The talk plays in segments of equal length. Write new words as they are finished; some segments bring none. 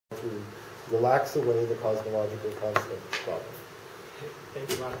to relax away the cosmological constant problem. Thank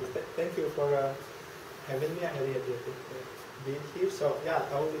you, Marcus. Thank you for having me. I really appreciate being here. So yeah,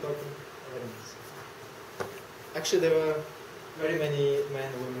 I will be talking about this. Actually, there were very many men,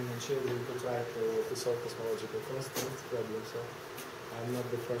 women, and children who tried to solve cosmological constant problems. So I'm not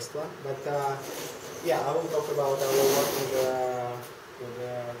the first one, but yeah, I will talk about our work with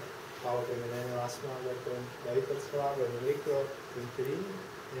power terminal last one, like David's lab and Enrico in Turin.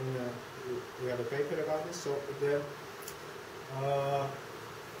 We have a paper about this. So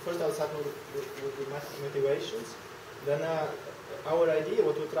first I'll start with the motivations. Then our idea,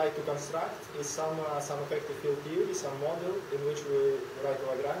 what we try to construct, is some effective field theory, some model in which we write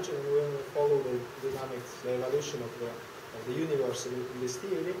Lagrange and we will follow the dynamics, the evolution of the universe in this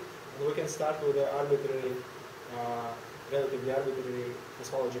theory. And we can start with the arbitrary, relatively arbitrary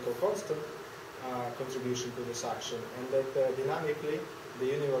cosmological constant contribution to this action, and that dynamically the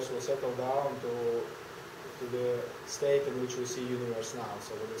universe will settle down to the state in which we see universe now,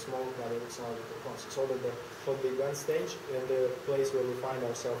 so with a small cosmological constant, so that the hot Big Bang stage and the place where we find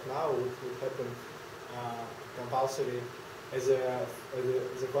ourselves now would happen compulsory as a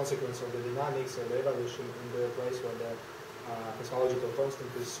consequence of the dynamics or the evolution in the place where the cosmological constant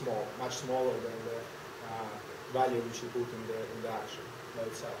is small, much smaller than the value which you put in the action by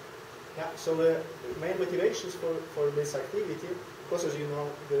itself. Yeah, so the main motivations for this activity, of course, as you know,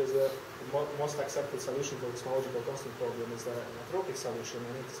 there is a most accepted solution for the cosmological constant problem is the anthropic solution,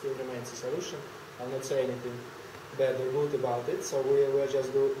 and it still remains a solution. I'll not say anything bad or good about it, so we're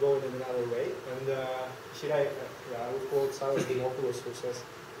just going in another way. And here I would quote Saras Dimopoulos, who says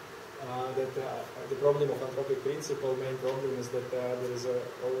that the problem of anthropic principle, main problem is that there is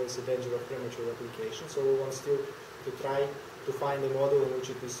always a danger of premature application. So we want still to try to find a model in which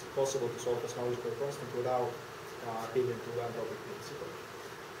it is possible to solve cosmological constant without appealing to the anthropic principle.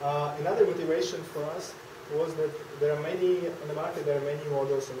 Another motivation for us was that there are many, on the market there are many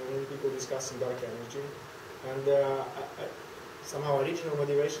models and many people discussing dark energy. And somehow original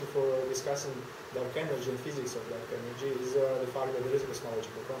motivation for discussing dark energy and physics of dark energy is the fact that there is a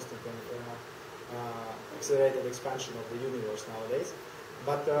cosmological constant and accelerated expansion of the universe nowadays.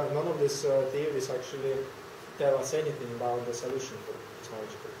 But none of these theories actually tell us anything about the solution for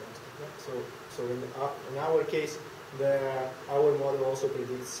cosmological constant. Yeah? So in our case, our model also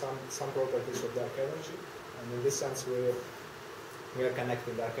predicts some properties of dark energy, and in this sense we are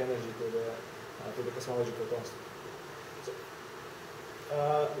connecting dark energy to the cosmological constant. So,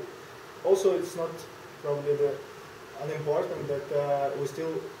 also, it's not probably unimportant that we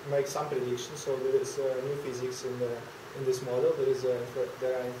still make some predictions. So there is new physics in this model.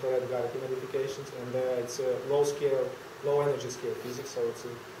 There are infrared gravity modifications, and it's a low energy scale physics. So it's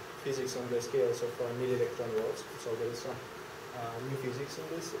physics on the scales of milli-electron volts. So there is some new physics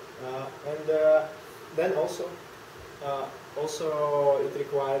in this, and then also it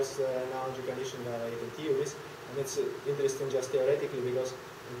requires analogy condition related theories, and it's interesting just theoretically because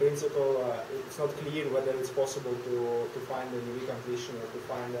in principle it's not clear whether it's possible to find a unique condition or to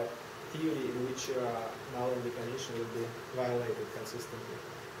find a theory in which analogy condition will be violated consistently.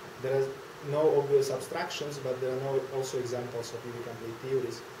 There are no obvious abstractions, but there are no also examples of unique complete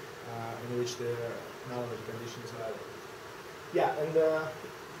theories in which the analogy condition is violated. Yeah, and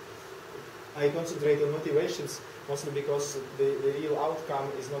I concentrate on motivations mostly because the real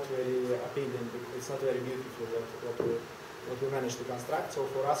outcome is not very appealing. It's not very beautiful what we managed to construct. So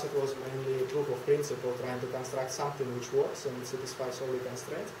for us it was mainly proof of principle, trying to construct something which works and satisfies all the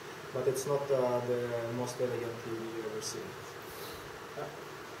constraints, but it's not the most elegant theory you ever seen.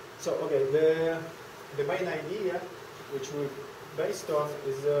 So okay, the main idea which we based on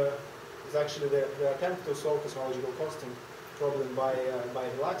is actually the attempt to solve cosmological constant problem by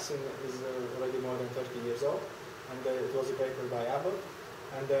relaxing is already more than 30 years old, and it was a paper by Abbott.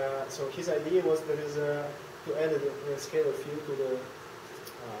 And so his idea was there is to add a scalar field to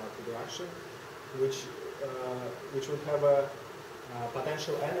the action, which would have a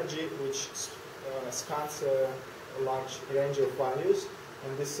potential energy which scans a large range of values.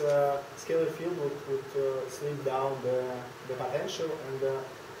 And this scalar field would slim down the potential and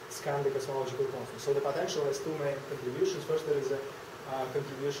scan the cosmological constant. So the potential has two main contributions. First, there is a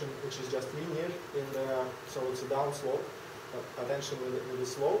contribution which is just linear, so it's a down slope, potential with a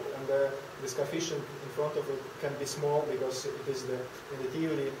slope, and this coefficient in front of it can be small because it is in the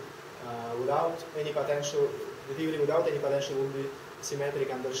theory without any potential. The theory without any potential would be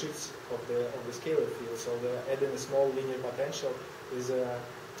symmetric under shifts of the scalar field. So adding a small linear potential is a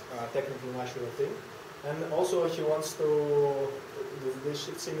technically natural thing. And also he wants to, the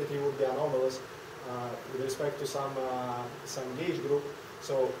shift symmetry would be anomalous with respect to some gauge group,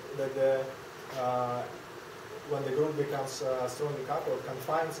 So that when the group becomes strongly coupled,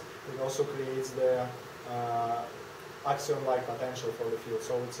 confined, it also creates the axion-like potential for the field.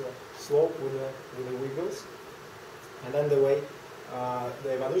 So it's a slope with the wiggles. And then the way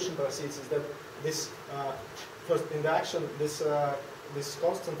the evolution proceeds is that this first in the action this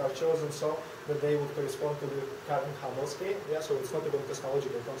constant are chosen so that they would correspond to the current Hubble scale. Yeah, so it's not even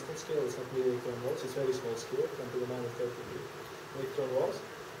cosmological constant scale. It's not milli-electron volts. It's very small scale, 10 to the minus 30 electron volts.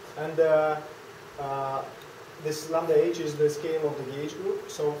 And this lambda h is the scale of the gauge group.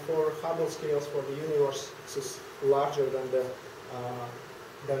 So for Hubble scales for the universe, this is larger than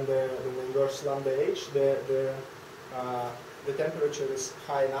the inverse lambda h. The temperature is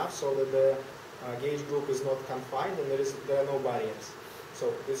high enough so that the gauge group is not confined and there are no barriers.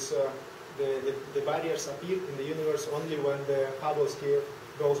 So this the barriers appear in the universe only when the Hubble scale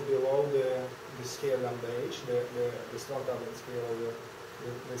goes below the scale lambda h, the strong doubling scale of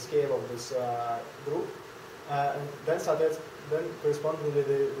the scale of this group. And then correspondingly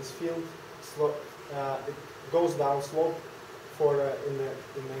this field it goes down slope for in the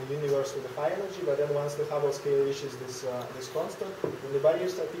universe with a high energy, but then once the Hubble scale reaches this constant, when the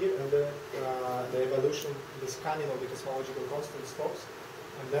barriers appear and the evolution, the scanning of the cosmological constant stops,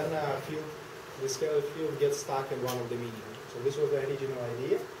 and then the scalar field gets stuck in one of the minima. So this was the original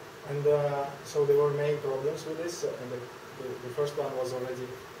idea, and so there were many problems with this, and the first one was already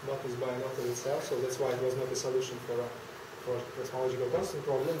noticed by Noether itself, so that's why it was not a solution for cosmological constant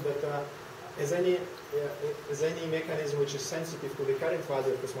problem, but as any mechanism which is sensitive to the current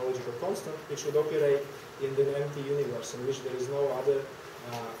value of cosmological constant, it should operate in an empty universe in which there is no other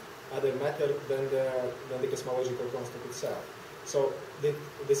matter than the cosmological constant itself. So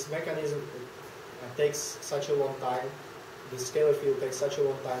this mechanism takes such a long time. The scalar field takes such a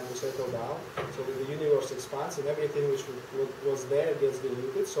long time to settle down, so that the universe expands and everything which was there gets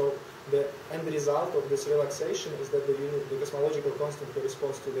diluted. So the end result of this relaxation is that the cosmological constant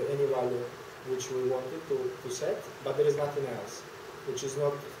corresponds to any value which we wanted to set, but there is nothing else, which is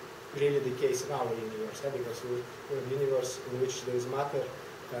not really the case in our universe, because we have a universe in which there is matter,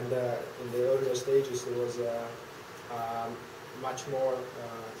 and in the earlier stages there was much more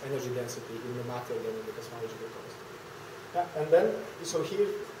energy density in the matter than in the cosmological constant. Yeah, and then, so here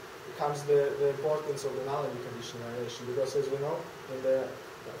comes the importance of the nullity condition relation, because as we know,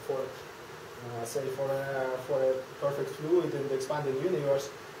 for a perfect fluid in the expanding universe,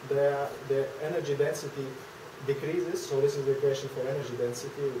 the energy density decreases. So this is the equation for energy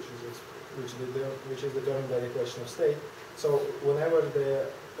density, which is determined by the equation of state. So whenever the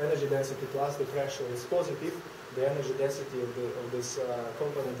energy density plus the pressure is positive, the energy density of this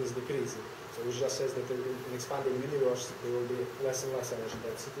component is decreasing. So which just says that in an expanding universe there will be less and less energy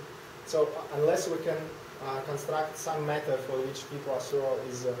density. So unless we can construct some matter for which P plus rho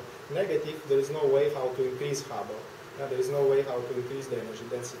is negative, there is no way how to increase Hubble. There is no way how to increase the energy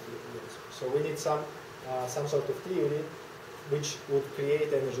density. So we need some sort of theory which would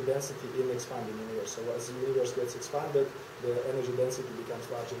create energy density in the expanding universe. So as the universe gets expanded, the energy density becomes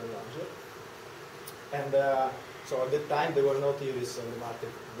larger and larger. And so at that time there were no theories on the market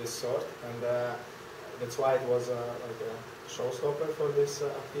of this sort, and that's why it was like a showstopper for this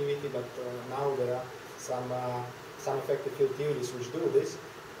activity. But now there are some effective field theories which do this,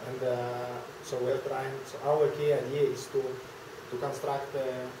 and so we're trying. So our key idea is to construct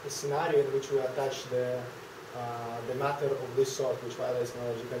a scenario in which we attach the matter of this sort, which violates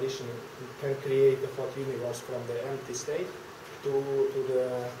energy condition, can create a hot universe from the empty state to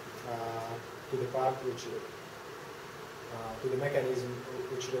the part which to the mechanism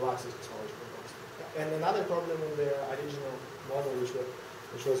which relaxes cosmological constant. And another problem in the original model, which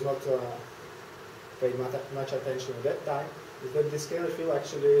was not paid much attention at that time, is that the scalar field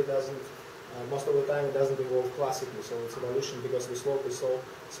actually doesn't. Most of the time it doesn't evolve classically, so its evolution, because the slope is so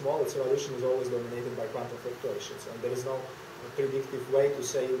small, its evolution is always dominated by quantum fluctuations, and there is no predictive way to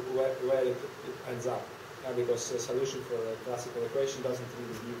say where it ends up, because the solution for a classical equation doesn't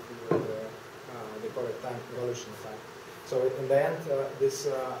really give you the correct time, evolution time. So in the end, this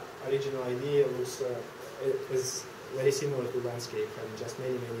original idea looks is very similar to landscape, having just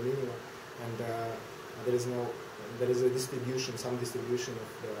many minima, and there is a distribution, some distribution of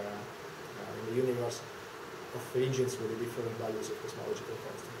the universe of regions with the different values of cosmological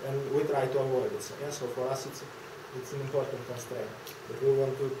constant, and we try to avoid it. So, yeah, so for us it's an important constraint that we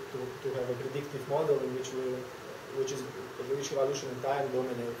want to have a predictive model in which evolution in time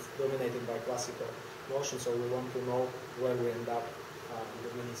dominated by classical motion. So we want to know where we end up in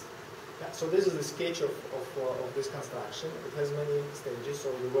the Yeah, so this is the sketch of this construction. It has many stages,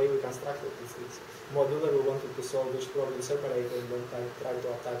 so the way we construct it is it's modular. We wanted to solve each problem separated and then try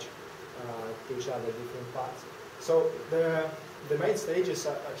to attach to each other different parts. So the main stages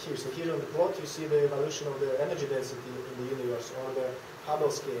are here. So here on the plot you see the evolution of the energy density in the universe, or the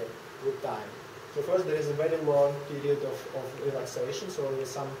Hubble scale with time. So first there is a very long period of relaxation, so there is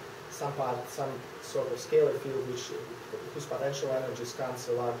some sort of scalar field whose potential energy scans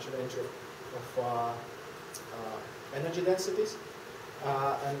a large range of energy densities.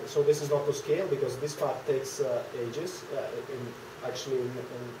 And so this is not to scale because this part takes ages. In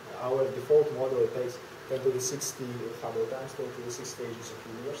our default model it takes 10 to the 60 Hubble times, 10 to the 6 stages of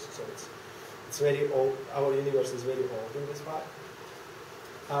universe. So it's very old. Our universe is very old in this part.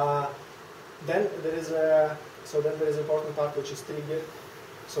 Then there is important part which is triggered.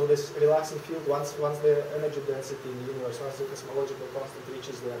 So this relaxing field, once the energy density in the universe, once the cosmological constant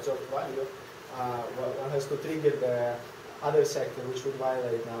reaches the observed value, one has to trigger the other sector which would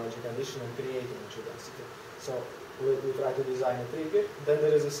violate the energy condition and create energy density. So we try to design a trigger. Then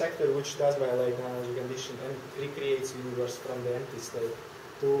there is a sector which does violate the energy condition and recreates the universe from the empty state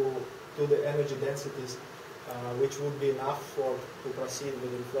to the energy densities which would be enough to proceed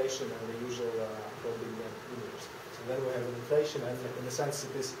with inflation and the usual Big Bang universe. So then we have an inflation, and in a sense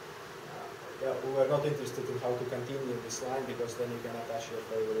it is, we are not interested in how to continue this line because then you can attach your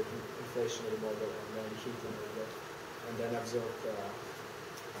favorite inflationary model and then heat and then absorb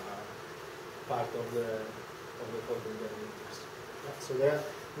part of the Big Bang universe. Yeah, so there are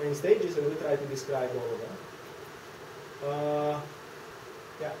main stages, and we try to describe all of them.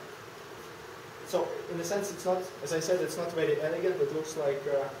 Yeah. So in a sense, it's not, as I said, it's not very elegant. It looks like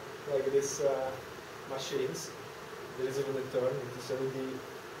these machines. There is even a term. It is LED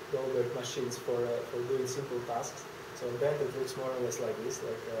Goldberg machines for doing simple tasks. So then it looks more or less like this.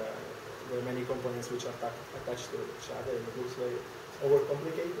 Like there are many components which are attached to each other, and it looks very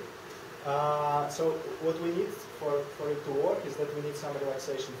overcomplicated. So what we need for it to work is that we need some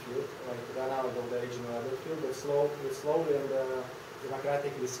relaxation field, like run out of the original other field that slowly and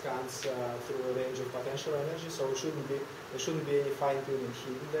democratically scans through a range of potential energy. So there shouldn't be any fine-tuning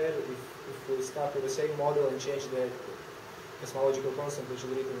hidden there. If we start with the same model and change the cosmological constant which is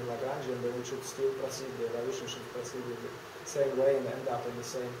written in Lagrangian, then we should still proceed, the evolution should proceed in the same way and end up in the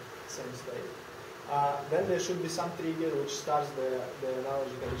same state. Then there should be some trigger which starts the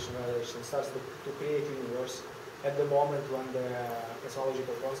analogy condition violation, starts to create universe at the moment when the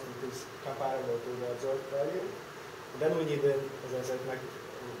cosmological constant is comparable to the observed value. Then we need, as I said,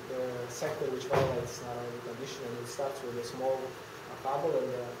 the sector which violates the analogy condition, and it starts with a small Hubble and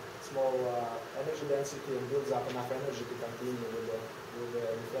a small energy density and builds up enough energy to continue with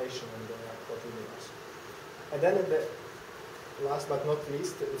the inflation and the hot universe. And then in the last but not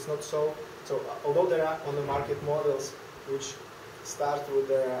least, it's not so. So although there are on the market models which start with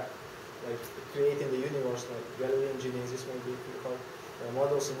like creating the universe, like Galilean genesis maybe called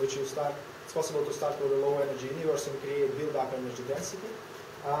models in which it's possible to start with a low energy universe and build up energy density.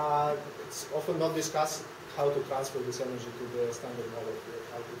 It's often not discussed how to transfer this energy to the standard model field,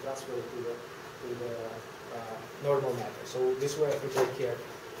 how to transfer it to the normal matter. So this way we take care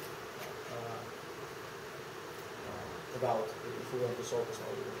about if we want to solve this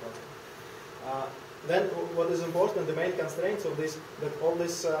cosmological constant. Then what is important, the main constraints of this, that all the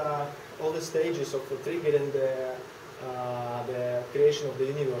stages of triggering the creation of the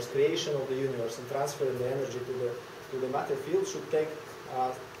universe, and transferring the energy to the matter field should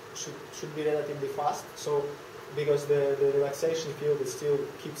be relatively fast. So because the relaxation field still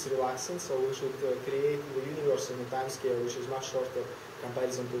keeps relaxing, so we should create the universe in a time scale which is much shorter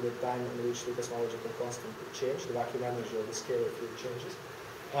comparison to the time in which the cosmological constant could change, the vacuum energy of the scalar field changes.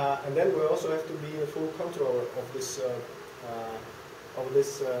 And then we also have to be in full control of this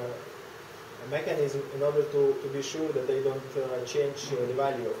mechanism in order to be sure that they don't change the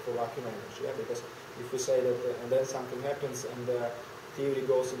value of the vacuum energy. Yeah? Because if we say that and then something happens and the theory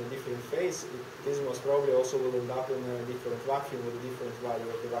goes in a different phase, this most probably also will end up in a different vacuum with a different value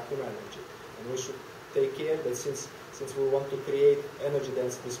of the vacuum energy. And we should take care that since we want to create energy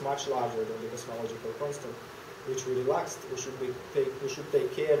densities much larger than the cosmological constant, which we relaxed, we should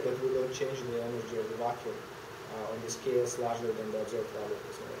take care that we don't change the energy of the vacuum on the scales larger than the observed value of the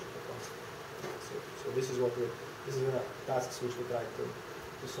cosmological constant. So this is the tasks which we try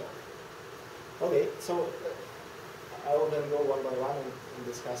to solve. Okay, so I will then go one by one and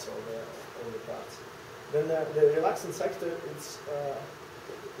discuss all the parts. Then the relaxant sector,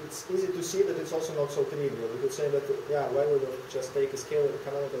 it's easy to see that it's also not so trivial. We could say that, why would we just take a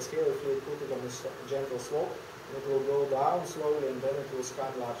canonical scalar field, put it on a gentle slope, and it will go down slowly, and then it will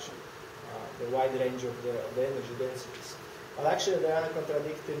scan the wide range of the energy densities. But actually there are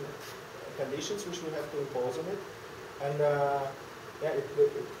contradicting conditions which we have to impose on it. And yeah,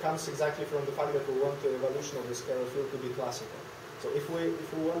 it comes exactly from the fact that we want the evolution of the scalar field to be classical. So if we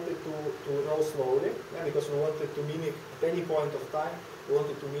wanted to roll slowly, yeah, because we wanted to mimic at any point of time, we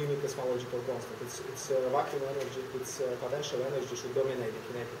wanted to mimic cosmological constant. It's vacuum energy, its potential energy should dominate the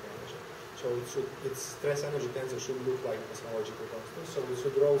kinetic energy. So its stress energy tensor should look like cosmological constant. So we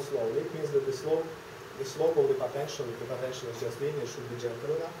should roll slowly. It means that the slope of the potential, if the potential is just linear, should be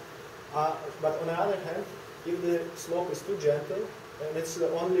gentle enough. But on the other hand, if the slope is too gentle, and it's the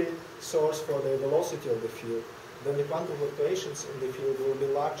only source for the velocity of the field, then the quantum fluctuations in the field will be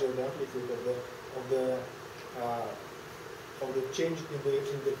larger. The amplitude of the change in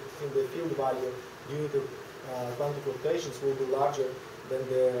the field value due to quantum fluctuations will be larger than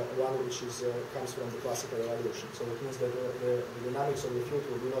the one which comes from the classical evolution. So it means that the dynamics of the field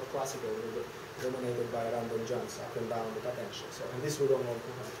will be not classical, it will be dominated by random jumps up and down the potential. So, and this we don't want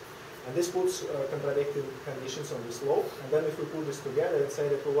to have. And this puts contradicting conditions on the slope. And then if we put this together and say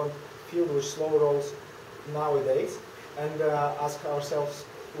that we want field which slow rolls nowadays, and ask ourselves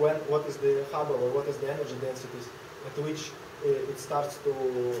what is the Hubble or what is the energy densities at which it starts to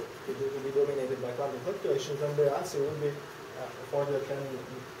be dominated by quantum fluctuations, then the answer would be for the 10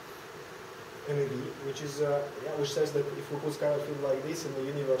 MeV, which is which says that if we put scalar field like this in the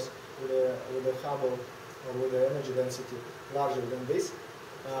universe with a Hubble or with the energy density larger than this,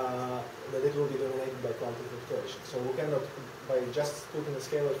 that it will be dominated by quantum fluctuations. So we cannot, by just putting a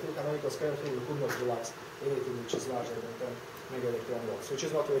scalar field, canonical scalar field, we could not relax anything which is larger than 10 megaelectron volts, which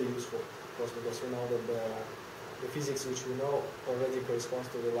is not very useful, of course, because we know that the physics which we know already corresponds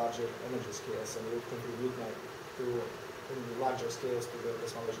to the larger energy scales and will contribute now to larger scales to the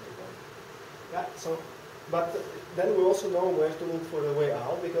cosmological quantum. Yeah, so, but then we also know where to look for the way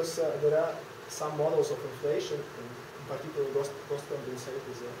out, because there are some models of inflation, in particular ghost condensate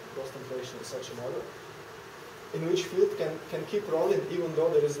is ghost inflation is such a model, in which field can keep rolling even though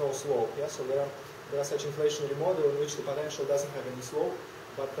there is no slope. Yeah, so there are such inflationary model in which the potential doesn't have any slope,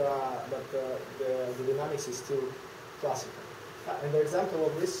 but the dynamics is still classical. And the example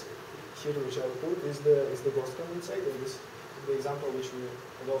of this here, which I will put, is the ghost condensate, and this is the example which we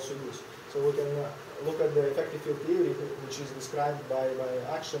would also use. So we can look at the effective field theory, which is described by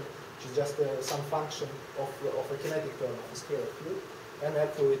action, which is just some function of a kinetic term of a scalar field, and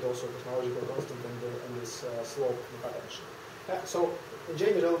add to it also cosmological constant and this slope in potential. So in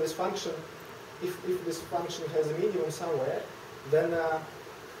general, this function, if this function has a minimum somewhere, then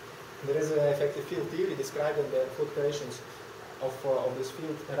there is an effective field theory describing the fluctuations of this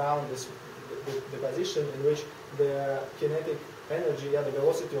field around the position in which the kinetic energy, the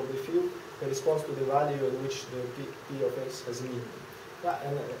velocity of the field corresponds to the value at which the P of x has a minimum.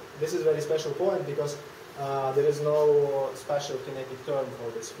 And this is a very special point because there is no special kinetic term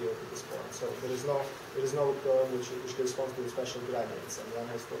for this field at this point. So there is no term which corresponds to the special gradients, and one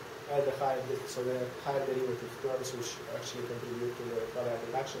has to add the higher derivative terms which actually contribute to the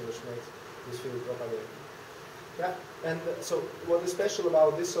quadratic action which makes this field propagate. Yeah, and so what is special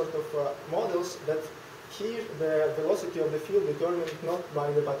about this sort of models that here the velocity of the field determined not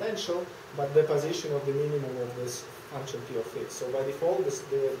by the potential but the position of the minimum of this function P of x. So by default, the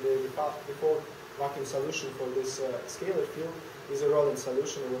default vacuum solution for this scalar field is a rolling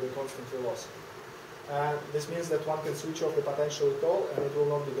solution with a constant velocity. This means that one can switch off the potential at all and it will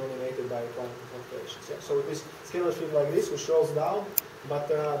not be dominated by quantum fluctuations. Yeah? So this scalar field like this, which rolls down, but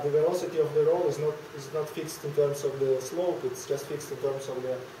the velocity of the roll is not fixed in terms of the slope, it's just fixed in terms of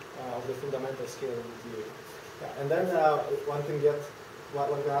the fundamental scale of the theory. Yeah, and then one can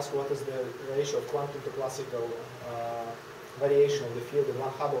ask what is the ratio of quantum to classical variation of the field in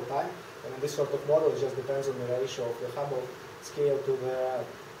one Hubble time. And in this sort of model, it just depends on the ratio of the Hubble scale to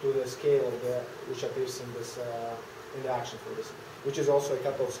the scale of which appears in this in the action for this, which is also a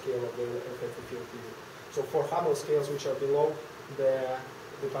cutoff scale of the effective field theory. So for Hubble scales which are below the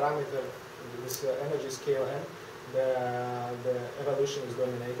parameter, this energy scale n, the evolution is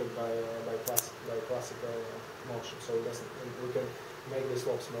dominated by classical motion. So we can make the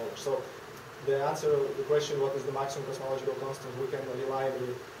slope smaller. So the answer to the question, what is the maximum cosmological constant, we can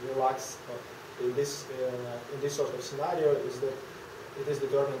reliably relax in this sort of scenario is that it is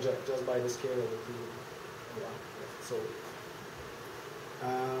determined just by the scale of the field. Yeah. So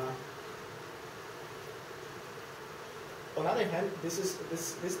on the other hand, this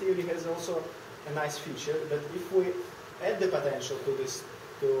theory has also a nice feature that if we add the potential to this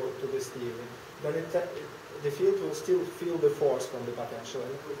theory, then the field will still feel the force from the potential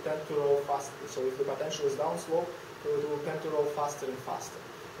and it will tend to roll faster. So if the potential is downslope, it will tend to roll faster and faster.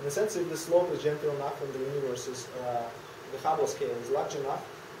 In a sense, if the slope is gentle enough and the universe is, the Hubble scale is large enough,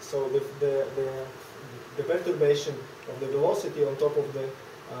 so the perturbation of the velocity on top of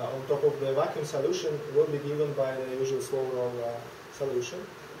the vacuum solution will be given by the usual slow roll solution,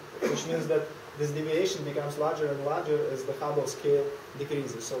 which means that this deviation becomes larger and larger as the Hubble scale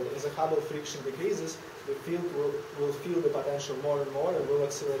decreases. So as the Hubble friction decreases, the field will feel the potential more and more and will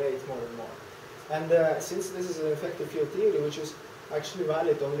accelerate more and more. And since this is an effective field theory, which is actually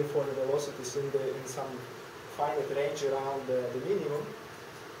valid only for the velocities in some finite range around the minimum,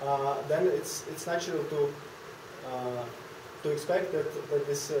 then it's natural to expect that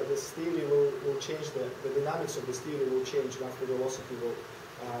this theory will change, the dynamics of this theory will change once the velocity will,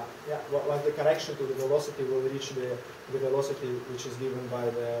 once the correction to the velocity will reach the velocity which is given by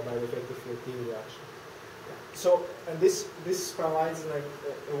the effective field theory action. So, and this provides like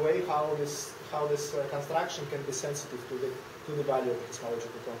a way how this construction can be sensitive to the value of the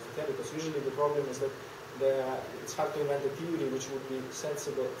cosmological constant. Yeah, because usually the problem is that it's hard to invent a theory which would be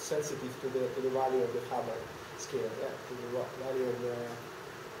sensitive to the value of the Hubble scale, to the value of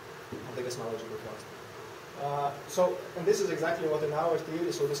the cosmological constant. So, and this is exactly what in our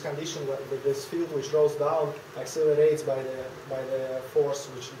theory. So this condition that this field which rolls down accelerates by the force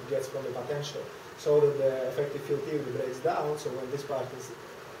which it gets from the potential, so that the effective field theory breaks down. So when this part is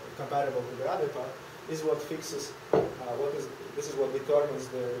comparable to the other part, is what fixes this is what determines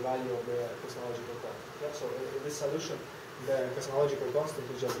the value of the cosmological constant. Yeah? So in this solution, the cosmological constant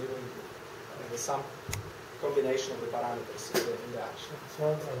is just given some combination of the parameters in the action. So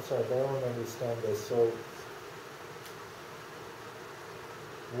I'm sorry, but I don't understand this. So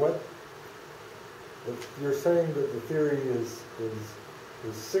you're saying that the theory is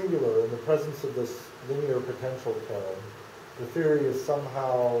singular in the presence of this linear potential term. The theory is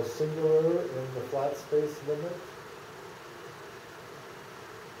somehow singular in the flat space limit?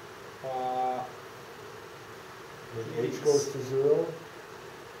 When h goes to 0?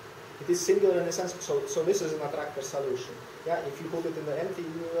 It is singular in a sense, so this is an attractor solution. Yeah, if you put it in the empty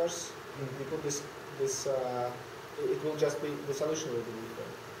universe, you put this it will just be, the solution will be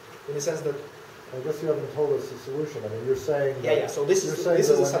different. In the sense that, I guess you haven't told us the solution. I mean, you're saying that, so this is the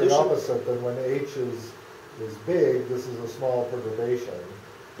solution. The opposite, that when h is big, this is a small perturbation.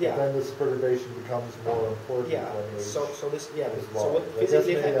 Yeah. But then this perturbation becomes more important when h so this, is so large. what I guess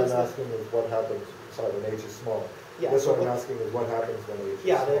physically maybe happens I'm asking is what happens, when h is small. Yeah, That's so what I'm asking is what happens when h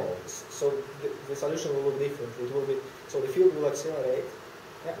is small. So the solution will look different. It will be, so the field will accelerate.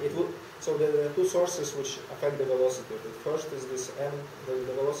 Yeah, it will. So the two sources which affect the velocity. The first is this m. The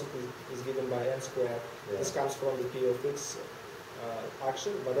velocity is given by n squared. Yeah. This comes from the p of x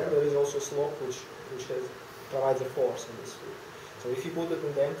action, but then there is also slope which provides a force in this field. So if you put it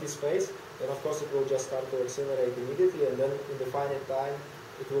in the empty space, then of course it will just start to accelerate immediately, and then in the finite time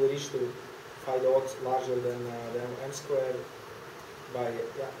it will reach to phi dot larger than m squared by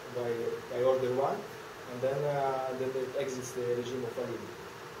order 1, and then it exits the regime of validity.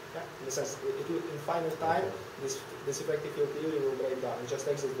 Yeah, in the sense, it will, in finite time, this effective field theory will break down. It just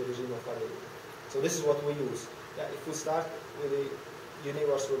exits the regime of validity. So this is what we use. Yeah, if we start with a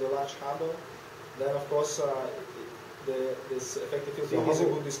universe with a large Hubble, then of course this effective field theory is a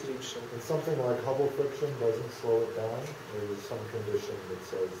good description. It's something like Hubble friction doesn't slow it down. There is some condition that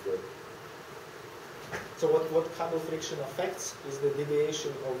says that. So what Hubble friction affects is the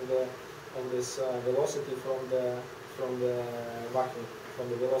deviation of this velocity from the vacuum, from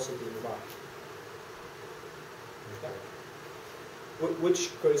the velocity in the vacuum. Okay. Which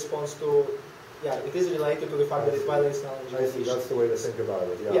corresponds to, it is related to the fact that it violates knowledge. I see, that's the way to think about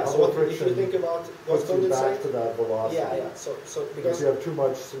it. Yeah, so if you think about what's puts you back to that velocity. So because if you have too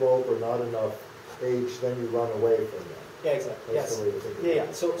much slope or not enough h, then you run away from that. Yeah, exactly. That's the way to think about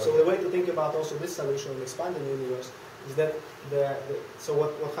it. So the way to think about also this solution in the expanding universe is that so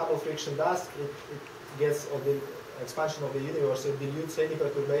what Hubble friction does, it gets of the expansion of the universe, it dilutes any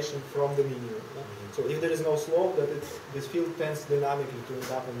perturbation from the medium. Mm-hmm. So if there is no slope, that this field tends dynamically to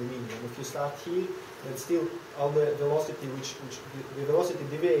end up in the medium. If you start here, then still all the velocity the velocity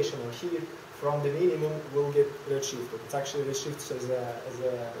deviation here from the minimum will get redshifted. It's actually redshifts as a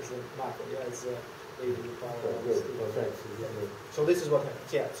matter. Yeah, it's a to the power. So this is what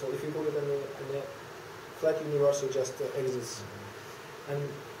happens. Yeah. So if you put it in the flat universe, it just exits. Mm-hmm. And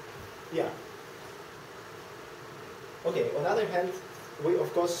yeah. Okay, on the other hand, we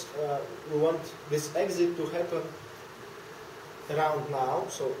of course we want this exit to happen around now,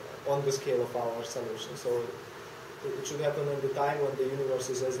 so on the scale of our solution. So it should happen at the time when the universe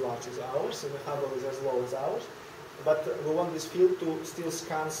is as large as ours and the Hubble is as low as ours. but we want this field to still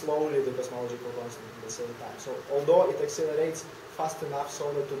scan slowly the cosmological constant at the same time. So although it accelerates fast enough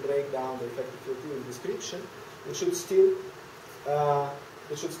so that to break down the effective field theory description, it should still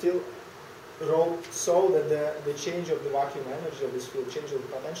roll so that the change of the vacuum energy of this field, change of the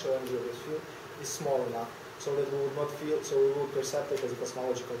potential energy of this field is small enough so that we would not feel, so we would perceive it as a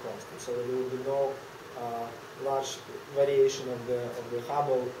cosmological constant, so that there would be no large variation of the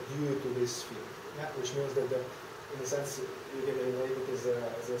Hubble due to this field. Yeah? Which means that in a sense you can relate it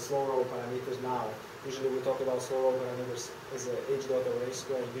as a slow roll parameters now. Usually we talk about slow roll parameters as a h dot over h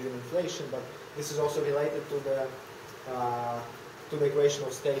squared given inflation, but this is also related to the equation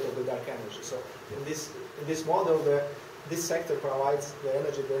of state of the dark energy. So in this model, this sector provides the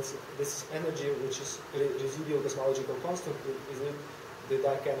energy density. This energy, which is residual cosmological constant, is the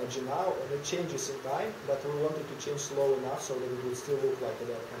dark energy now, and it changes in time. But we want it to change slow enough so that it would still look like a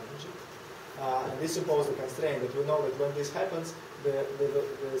dark energy. And this imposes the constraint that we know that when this happens, the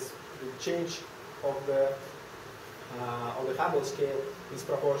change of the Hubble scale is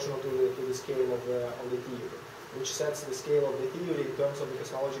proportional to the scale of the theory, which sets the scale of the theory in terms of the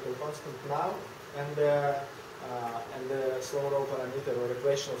cosmological constant now and the slow roll parameter or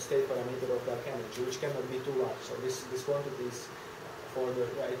equation of state parameter of dark energy, which cannot be too large. So this quantity is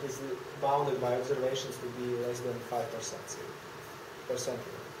it is bounded by observations to be less than 5%.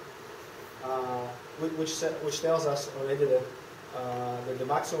 Which tells us already that the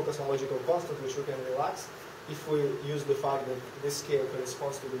maximum cosmological constant which we can relax, if we use the fact that this scale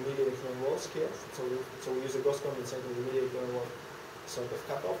corresponds to the immediate electron volt scale, so we use a Gauss condensate with the immediate electron volt sort of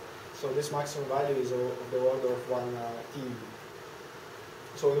cutoff, so this maximum value is of the order of 1 TeV.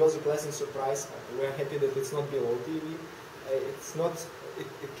 So it was a pleasant surprise. We're happy that it's not below TeV. It's not.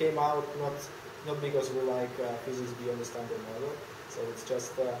 It came out not because we like physics beyond the standard model. So it's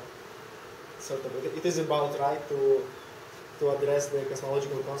just sort of. It is about right to address the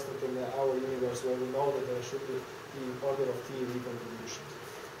cosmological constant in our universe where we know that there should be the order of TeV contributions.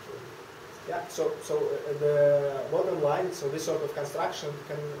 Yeah. So the bottom line. So this sort of construction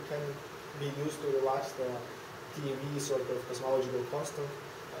can be used to relax the TeV sort of cosmological constant.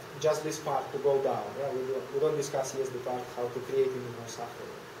 Just this part to go down. Yeah, we don't discuss yet the part how to create universe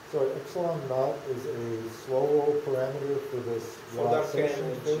afterward. So epsilon naught is a slow roll parameter for this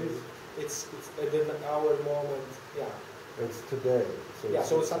relaxation phase? It's at our moment, yeah. It's today. So yeah,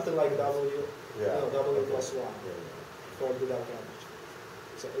 so it's something like W, yeah, W okay. plus 1 for the dark energy.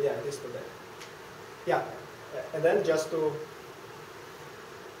 So yeah, it is today. Yeah, and then just to,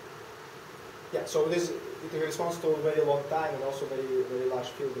 yeah, so it responds to a very long time and also very large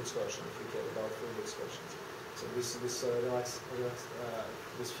field distortion if you care about field distortions. So this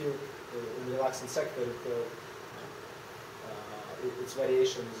field in the relaxing sector, its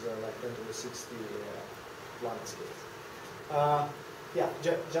variations like 10 to the 60 planet scales. Yeah,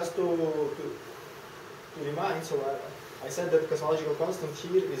 just to remind, so I said that cosmological constant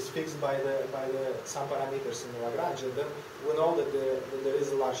here is fixed by some parameters in the Lagrange, and then we know that there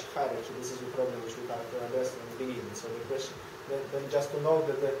is a large hierarchy. This is the problem which we have to address in the beginning. So the question, then just to know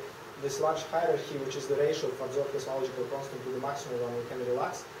that this large hierarchy, which is the ratio of observed cosmological constant to the maximum one we can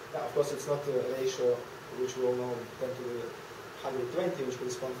relax. Now, of course, it's not a ratio which we all know 10 to the 120, which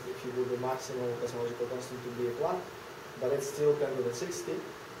corresponds if you do the maximum cosmological constant to be a planet, but it's still 10 to the 60.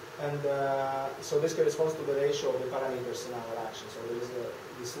 And so this corresponds to the ratio of the parameters in our action. So there is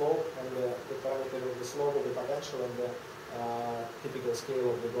the slope and the parameter of the slope of the potential and the typical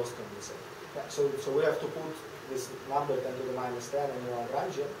scale of the Gauss condensate. Yeah, so we have to put this number 10 to the minus 10 in the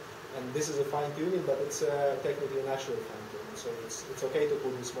Lagrangian, and this is a fine tuning, but it's technically natural fine tuning. So it's okay to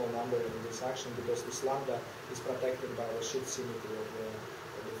put this small number in this action because this lambda is protected by the shift symmetry of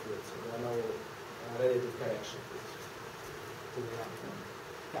the field. So there are no relative correction to the lambda.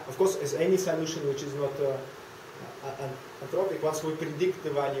 Yeah, of course, as any solution which is not anthropic, once we predict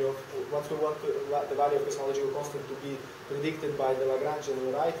the value of, once we want the value of cosmological constant to be predicted by the Lagrangian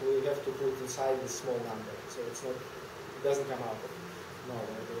we write, we have to put inside this small number. So it's not, it doesn't come out of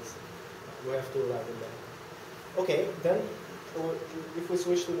we have to write it down. Okay, then if we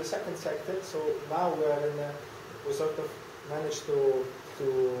switch to the second sector, so now we are we sort of managed to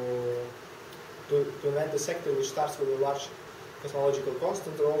invent a sector which starts with a large cosmological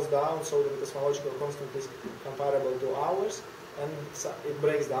constant, rolls down so that the cosmological constant is comparable to ours, and it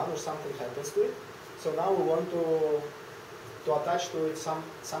breaks down or something happens to it. So now we want to attach to it some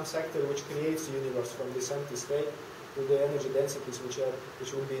sector which creates the universe from this empty state to the energy densities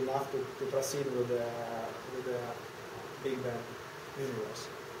which would be enough to proceed with the Big Bang universe,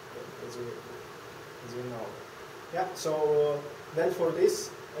 as we know. Yeah. So then for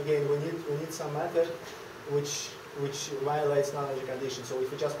this, again, we need some matter which which violates non-energy conditions. So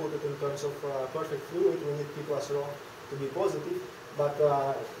if we just put it in terms of perfect fluid, we need P plus rho to be positive. But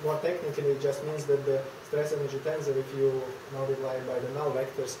more technically, it just means that the stress energy tensor, if you multiply by the null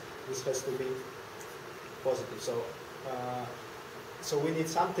vectors, this has to be positive. So we need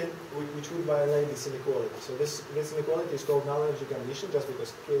something which would violate this inequality. So this inequality is called null energy condition, just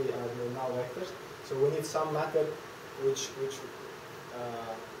because K are the null vectors. So we need some matter which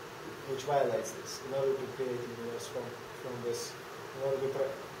violates this in order to create universe from this, in order to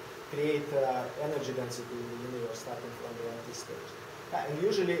create energy density in the universe starting from the empty state. And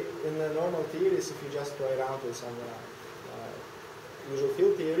usually in the normal theories, if you just play around with some usual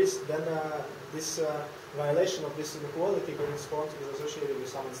field theories, then this violation of this inequality corresponds is associated with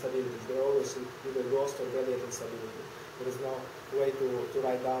some instabilities. There are always either ghost or gradient instability. There is no way to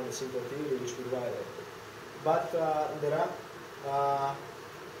write down a simple theory which would violate it. But there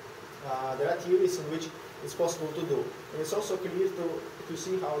are theories in which it's possible to do. And it's also clear to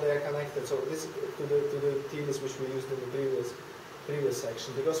see how they are connected. So this to the theories which we used in the previous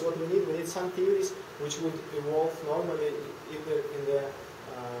section. Because what we need some theories which would evolve normally either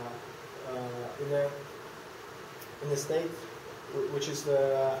in the state which is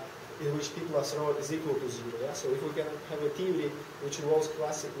in which P plus rho is equal to 0. Yeah? So if we can have a theory which involves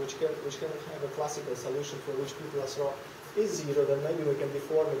which can have a classical solution for which P plus rho is 0, then maybe we can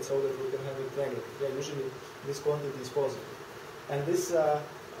deform it so that we can have it negative. Yeah, usually this quantity is positive. And this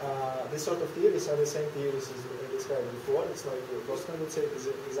sort of theories are the same theories as described before. It's like Boston would say is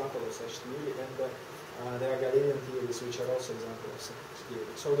an example of such theory, and there are Galilean theories which are also examples of such theory.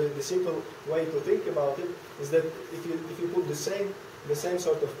 So the simple way to think about it is that if you put the same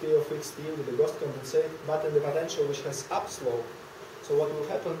sort of K of x theory, the ghost condensate, but in the potential which has upslope. So what will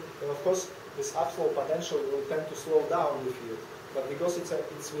happen? Of course, this upslope potential will tend to slow down the field, but because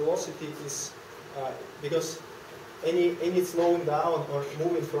its velocity is because any slowing down or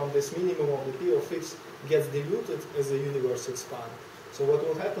moving from this minimum of the P of x gets diluted as the universe expands. So what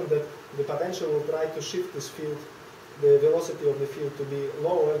will happen that the potential will try to shift this field, the velocity of the field to be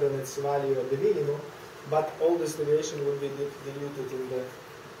lower than its value at the minimum, but all this deviation will be diluted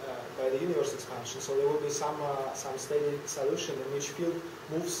by the universe expansion. So there will be some steady solution in which field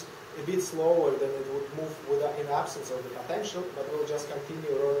moves a bit slower than it would move in the absence of the potential, but will just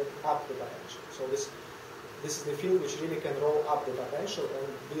continue rolling up the potential. So this is the field which really can roll up the potential and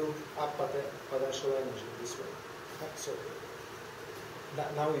build up potential energy this way. So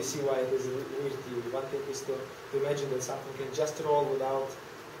now you see why it is a weird theory. One thing is to imagine that something can just roll without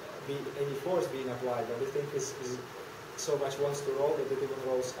any force being applied. The other thing is so much wants to roll that it even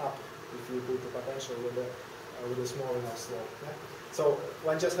rolls up if you put the potential with a small enough slope. Yeah? So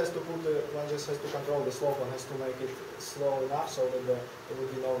one just has to control the slope. One has to make it slow enough so that there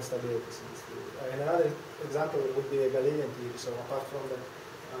would be no instabilities in this theory. And another example would be a Galilean theory. So apart from the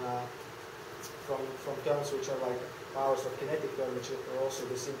from terms which are like powers of kinetic term, which are also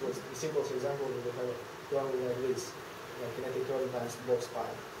the simplest example, we have a term like this, like kinetic term times box pi.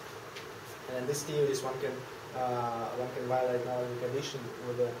 And this theory is one can violate now the condition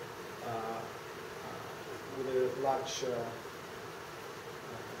with a large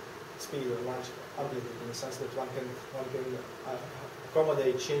speed or large amplitude, in the sense that one can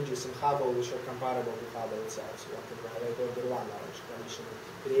accommodate changes in Hubble which are comparable to Hubble itself. So one can violate order 1 large condition and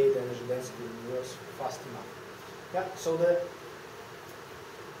create energy density in the universe fast enough. Yeah. So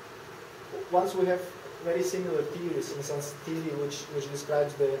once we have very similar theories, in a sense, theory which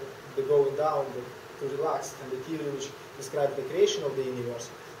describes the going down, to relax, and the theory which describes the creation of the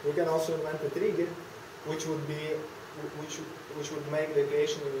universe, we can also invent a trigger which would make the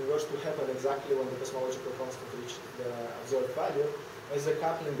creation of the universe to happen exactly when the cosmological constant reaches the observed value, as a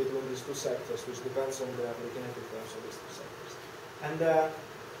coupling between these two sectors, which depends on the kinetic terms of these two sectors. And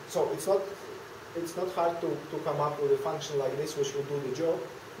so it's not hard to come up with a function like this which will do the job,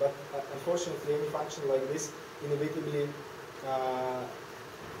 but unfortunately any function like this inevitably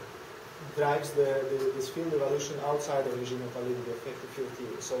drives this field evolution outside of the regime of validity of effective field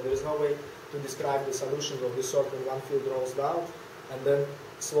theory. So there is no way to describe the solutions of this sort when one field rolls down and then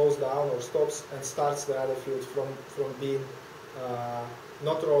slows down or stops and starts the other field from being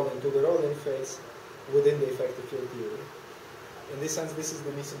not rolling to the rolling phase within the effective field theory. In this sense, this is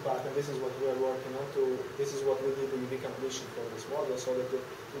the missing part, and this is what we are working on. This is what we need the UV completion for this model, so that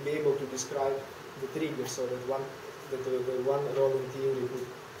we'll be able to describe the trigger, so that the one rolling theory would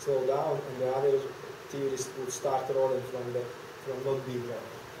slow down, and the other theories would start rolling from not being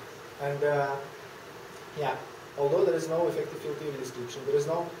rolling. And yeah, although there is no effective field theory description, there is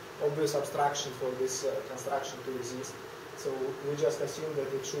no obvious abstraction for this construction to exist. So we just assume that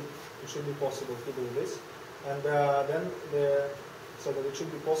it should be possible to do this. and then so that it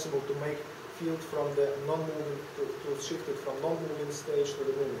should be possible to make field from the non-moving to shift it from non-moving stage to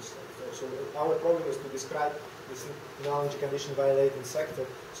the moving stage. So our problem is to describe this null energy condition violating sector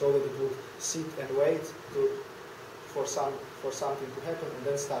so that it would sit and wait for something to happen and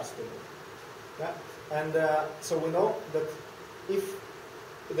then starts to move. Yeah? And so we know that if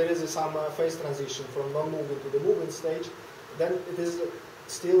there is some phase transition from non-moving to the moving stage, then it is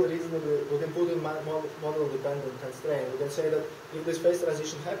still reasonably, we can put in model-dependent constraint. We can say that if this phase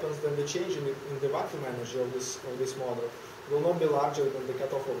transition happens, then the change in the vacuum energy of this model will not be larger than the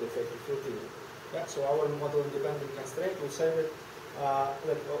cutoff of the effective field theory. Yeah, so our model-independent constraint will say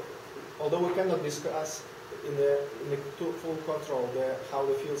that although we cannot discuss in the full control how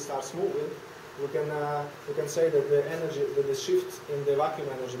the field starts moving, we can say that the energy, that the shift in the vacuum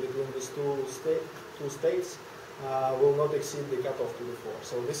energy between these two states will not exceed the cutoff to the 4.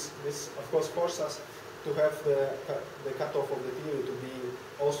 So this of course forces us to have the cutoff of the theory to be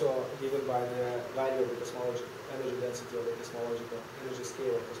also given by the value of the cosmological energy density of the cosmological energy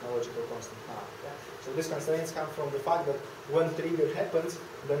scale of cosmological constant R. Yeah? So these constraints come from the fact that when trigger happens,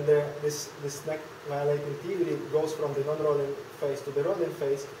 then this neck violating theory goes from the non-rolling phase to the rolling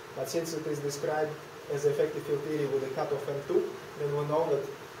phase. But since it is described as effective field theory with a cutoff M2, then we know that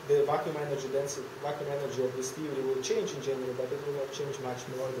the vacuum energy density, vacuum energy of this theory will change in general, but it will not change much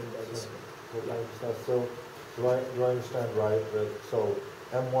more than by this. So do I understand right that so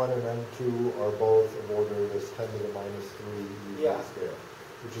M1 and M2 are both of order this 10 to the minus 3 EV scale,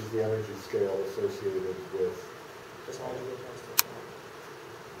 which is the energy scale associated with cosmological constant.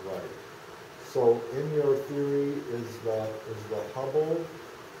 Right. So in your theory is the Hubble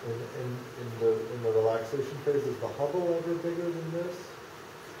in the relaxation phase, is the Hubble ever bigger than this?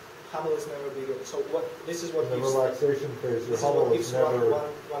 Hubble is never bigger. So this is what in the relaxation phase, your Hubble is never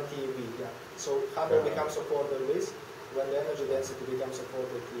one TeV. Yeah. So Hubble becomes a quarter Lise when the energy density becomes a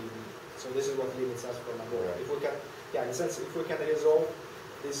quarter TeV. So this is what limits us from above. Right. If we can, in a sense, if we can resolve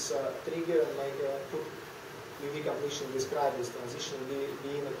this trigger and make put UV completion, describe this transition,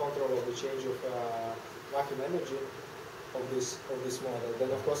 be in the control of the change of vacuum energy of this model,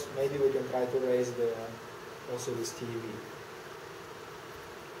 then of course maybe we can try to raise also this TeV.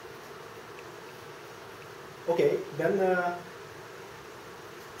 Okay, then the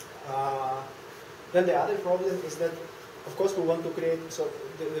other problem is that, of course, we want to create, so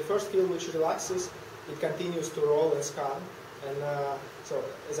the first field which relaxes, it continues to roll and scan, and so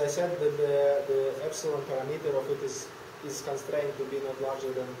as I said, the epsilon parameter of it is constrained to be not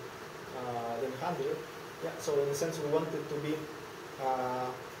larger than 100. Yeah, so in a sense we want it to be,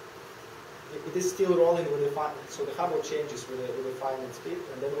 it is still rolling with the finite, so the Hubble changes with a finite speed,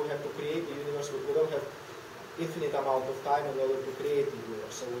 and then we have to create the universe. We don't have infinite amount of time in order to create the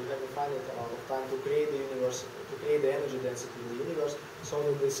universe. So we have a finite amount of time to create the universe, to create the energy density in the universe, so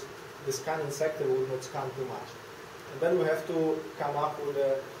that this scanning sector would not scan too much. And then we have to come up with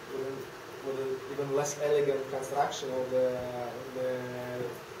an even less elegant construction of the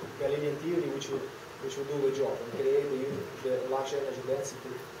Galilean theory, which would do the job and create the large energy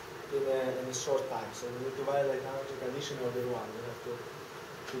density in a short time. So we need to violate energy condition order 1. We have to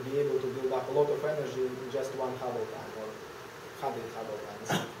be able to build up a lot of energy in just one Hubble time, or 100 Hubble times,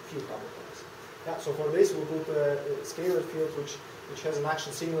 a few Hubble times. Yeah, so for this we put a scalar field which has an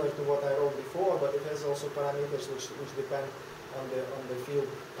action similar to what I wrote before, but it has also parameters which depend on the field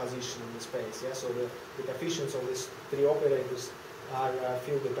position in the space. Yeah, so the coefficients of these three operators are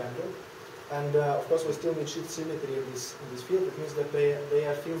field dependent, and of course we still need shift symmetry in this field. It means that they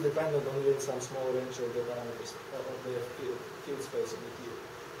are field dependent only in some small range of the parameters of the field space in the field.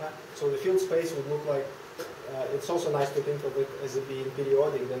 So the field space would look like, it's also nice to think of it as it being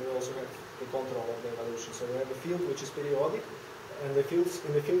periodic, then we also have the control of the evolution. So we have a field which is periodic, and in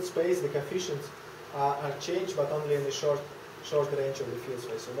the field space the coefficients are changed, but only in the short range of the field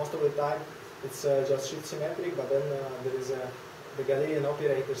space. So most of the time it's just shift symmetric, but then there is the Galilean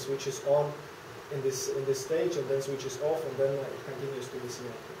operator switches on in this stage and then switches off, and then it continues to be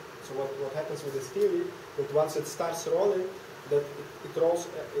symmetric. So what happens with this theory, that once it starts rolling, that it rolls,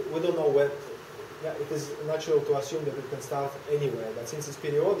 we don't know when. Yeah, it is natural to assume that it can start anywhere, but since it's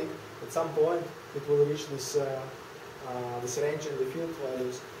periodic, at some point it will reach this range in the field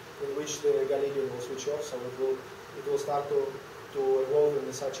values in which the Galilean will switch off, so it will start to evolve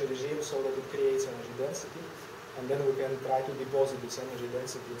in such a regime so that it creates energy density, and then we can try to deposit this energy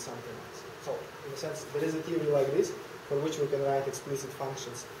density in something else. So in a sense, there is a theory like this for which we can write explicit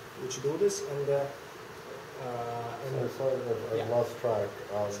functions which do this, and sorry, I've lost track.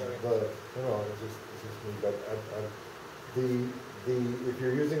 It's just me. But if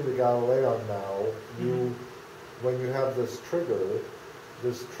you're using the Galilean now, when you have this trigger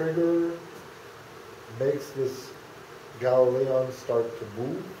makes this Galileon start to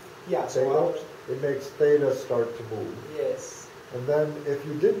move. Yeah, so Theta, it makes theta start to move. yes, And then if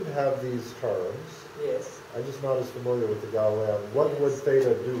you didn't have these terms, yes, I'm just not as familiar with the Galileon, what would Yes.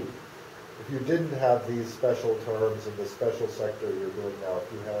 theta do? If you didn't have these special terms in the special sector you're doing now,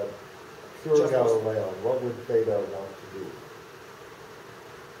 if you had pure Just Galileon, what would theta want to do?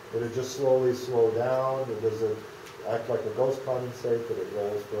 Would it just slowly slow down? Or does it act like a ghost condensate that it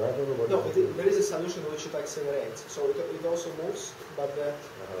rolls forever? What no, does it do? there is a solution which it accelerates. So it also moves, but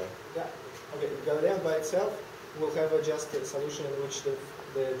yeah, okay, Galilean by itself will have just a solution in which the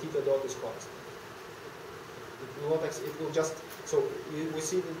theta dot is constant. It will not. It will just. So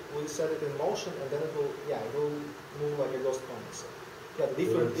we set it in motion, and then it will move like a ghost condensate. Yeah, the It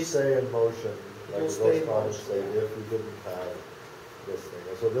different would is stay in motion like a will ghost stay in condensate motion, yeah. if you didn't have this thing.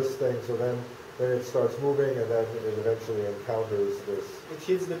 And so this thing, then it starts moving, and then it eventually encounters this. It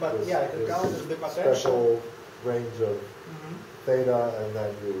hits the this- it this encounters the potential. special range of Mhm. theta, and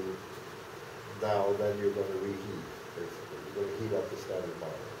then you're going to reheat. Basically, you're going to heat up the standard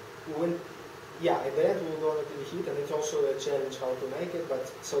model. At the end we'll go into the heat, and it's also a challenge how to make it. But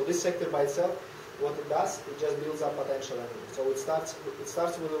so this sector by itself, what it does, it just builds up potential energy. So it starts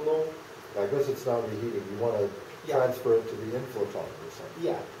with a low. I guess it's not reheating. You want to transfer it to the inflaton or something.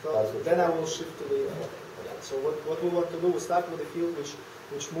 Yeah. So That's what then you I want. will shift to the. Yeah. So what we want to do, we start with a field which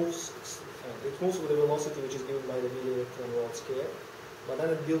moves. It moves with a velocity which is given by the milli-electron volt scale, but then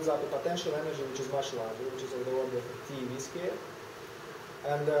it builds up a potential energy which is much larger, which is of the order of TeV scale.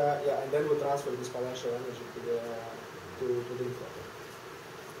 And and then we transfer this potential energy to the inflaton.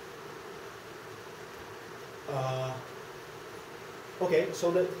 Okay,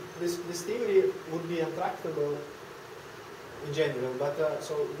 so this theory would be intractable in general, but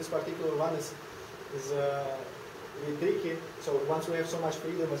so this particular one is really tricky. So once we have so much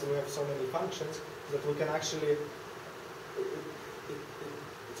freedom, as we have so many functions, that we can actually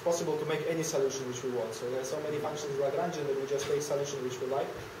it's possible to make any solution which we want. So there are so many functions Lagrangian that we just take solution which we like,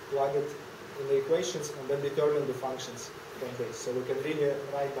 plug it in the equations, and then determine the functions from this. So we can really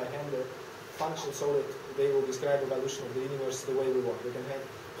write by hand the functions so that they will describe evolution of the universe the way we want. We can have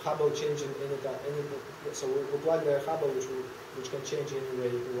Hubble changing any so we plug the Hubble which can change any way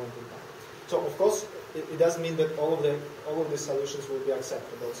we want in time. So of course it does mean that all of these solutions will be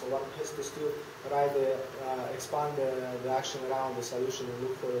acceptable. So one has to still expand the action around the solution and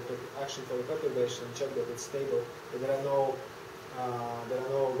look for action for a perturbation and check that it's stable. That there are no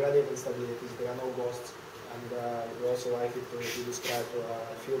gradient instabilities, there are no ghosts, and we also like it to describe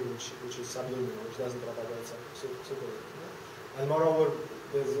a field which is subluminal, which doesn't propagate super. And moreover,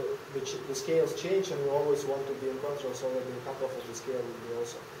 the scales change, and we always want to be in control so that the cutoff of the scale will be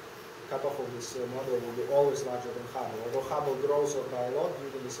also. Cutoff of this model will be always larger than Hubble. Although Hubble grows by a lot due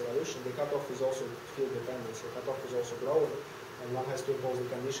to this evolution, the cutoff is also field dependent. So cutoff is also growing, and one has to impose the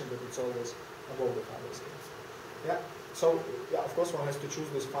condition that it's always above the Hubble scale. Yeah. So of course one has to choose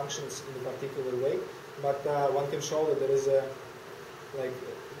these functions in a particular way, but one can show that there is a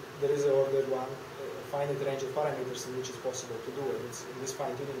ordered one, a finite range of parameters in which it's possible to do it. This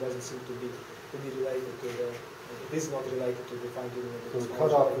fine tuning doesn't seem to be related to the. It is not related to the fine-tuning of the So the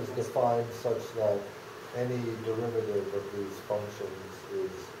cutoff is defined such that any derivative of these functions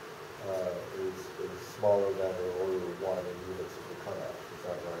is smaller than or order of 1 in units of the cutoff. Is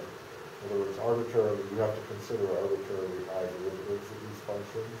that right? In other words, you have to consider arbitrarily high derivatives of these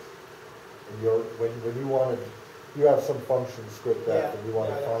functions. And you have some function script F, and you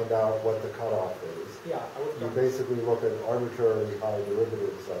want to find out what the cutoff is. Yeah, you basically look at arbitrarily high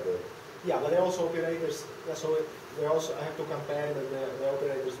derivatives of it. Yeah, but there are also operators. So I have to compare that the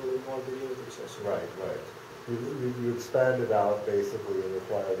operators with more derivatives also. Right. You expand it out basically and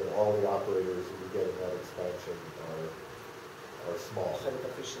require that all the operators that you get in that expansion are small. Have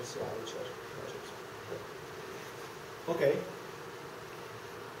coefficients, which are measures. Okay.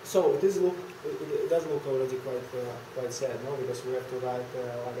 So it does look already quite sad, no? Because we have to write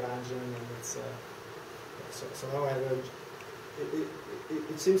Lagrangian, and it's so now I have.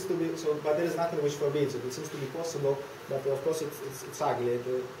 It seems to be so, but there is nothing which forbids it. It seems to be possible, but of course it's ugly.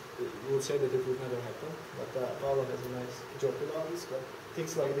 We would say that it would never happen, but Paolo has a nice joke about this. But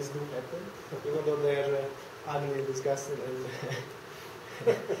things like this do happen, even though they are ugly and disgusting, and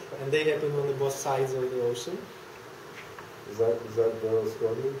and they happen on both sides of the ocean. Is that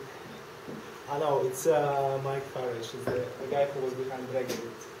Berlusconi? No, it's Mike Farish, the guy who was behind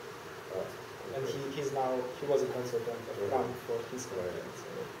Dragon. And he was a consultant of Trump for his campaign.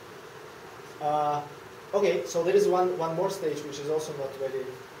 Okay, so there is one more stage which is also not very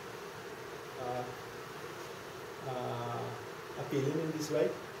appealing in this way,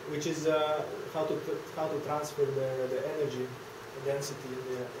 which is how to transfer the energy density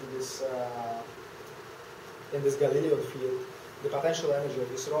in this Galilean field, the potential energy of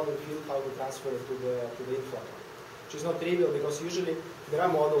this Röntgen field, how to transfer it to the inflaton, which is not trivial because usually there are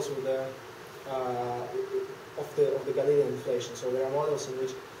models with the of the Galilean inflation. So there are models in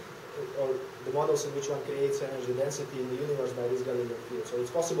which, or the models in which one creates energy density in the universe by this Galilean field. So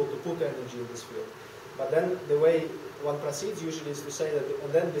it's possible to put energy in this field. But then the way one proceeds usually is to say that,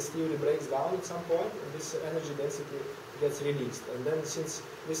 and then this theory breaks down at some point, and this energy density gets released. And then since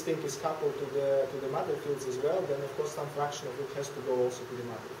this thing is coupled to the matter fields as well, then of course some fraction of it has to go also to the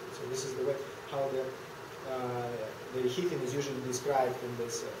matter field. So this is the way how the heating is usually described in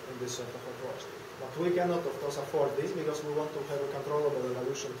this sort of approach. But we cannot, of course, afford this because we want to have a controllable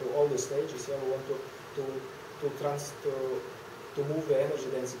evolution to all the stages. Here we want to move the energy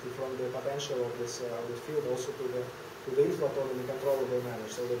density from the potential of this field also to the inflaton in a controllable manner,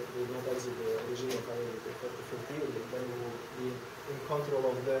 so that we will not exit the regime of effective field theory. Then we will be in control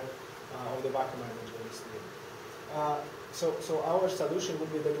of the vacuum energy in this theory. So our solution would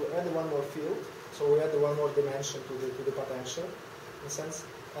be that we add one more field. So we add one more dimension to the potential, in a sense.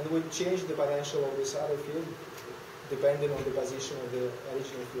 And we change the potential of this other field depending on the position of the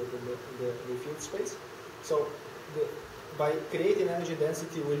original field in the field space. So by creating energy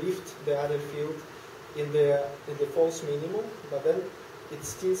density, we lift the other field in the false minimum, but then it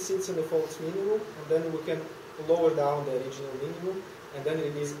still sits in the false minimum, and then we can lower down the original minimum and then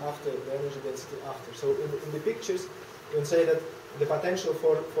release after the energy density after. So in the pictures, you can say that the potential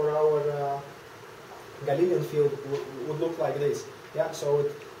for our Galilean field would look like this. Yeah, so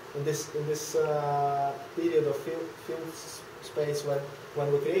in this period of field space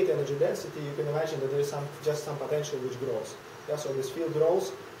when we create energy density, you can imagine that there is just some potential which grows. Yeah, so this field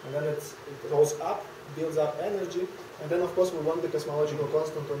grows, and then it goes up, builds up energy, and then of course we want the cosmological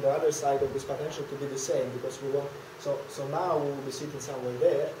constant on the other side of this potential to be the same, because we want. So now we will be sitting somewhere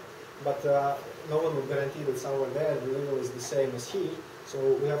there, but no one would guarantee that somewhere there the level is the same as here. So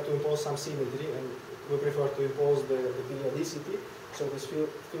we have to impose some symmetry, and we prefer to impose the periodicity. So this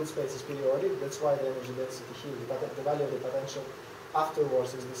field space is periodic. That's why the energy density here, the value of the potential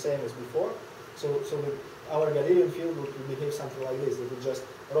afterwards is the same as before. So our Galilean field would behave something like this. It would just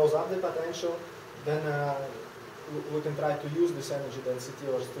rose up the potential, then we can try to use this energy density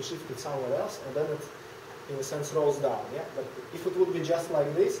or to shift it somewhere else, and then it, in a sense, rolls down. Yeah. But if it would be just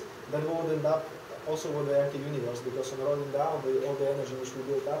like this, then we would end up also with the empty universe, because on rolling down, all the energy which we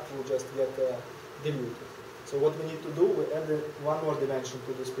built up will just get diluted. So what we need to do, we add one more dimension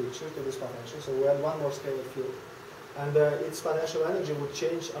to this picture, to this potential. So we add one more scalar field, and its potential energy would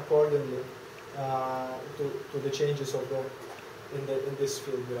change accordingly to the changes of in this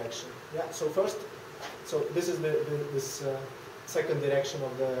field direction. Yeah. So first, so this is this second direction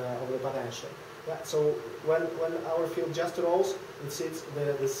of the potential. Yeah. So when our field just rolls, it sits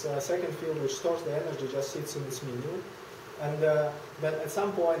this second field which stores the energy just sits in this minimum. And then at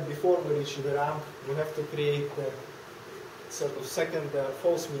some point before we reach the ramp, we have to create the sort of second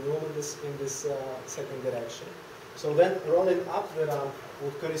false minimum in this second direction. So then rolling up the ramp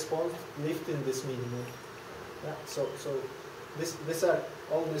would correspond lifting this minimum. Yeah. So these are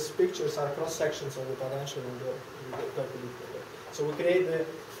all these pictures are cross sections of the potential in the perpendicular. So we create the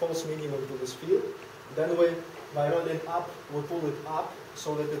false minimum to this field. Then by rolling up, we pull it up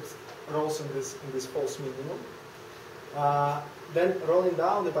so that it rolls in this false minimum. Then rolling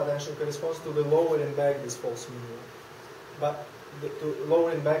down the potential corresponds to the lowering back this false minimum, but to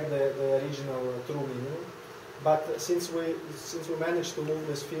lowering back the original true minimum. But since we managed to move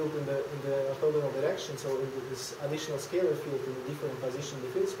this field in the orthogonal direction, so in this additional scalar field in a different position in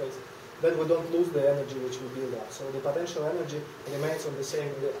the field space, then we don't lose the energy which we build up. So the potential energy remains on the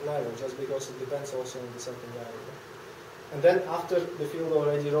same level, just because it depends also on the certain variable. And then after the field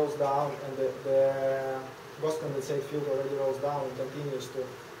already rolls down and the Gauss condensate field already rolls down and continues to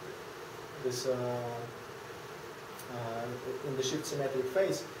this in the shift symmetric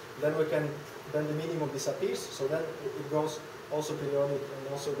phase, then the minimum disappears. So then it goes also periodic and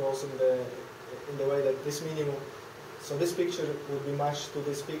also goes in the way that this minimum. So this picture would be matched to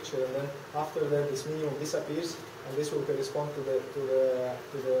this picture, and then after that this minimum disappears, and this will correspond to the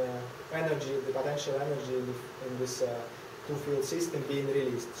energy, the potential energy in this two-field system being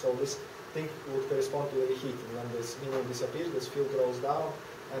released. So this thing would correspond to the heating. When this minimum disappears, this field rolls down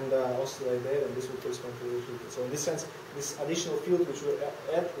and oscillate there, and this would correspond to the heating. So in this sense, this additional field which we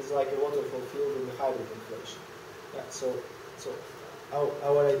add is like a waterfall field in the hybrid inflation. Yeah. So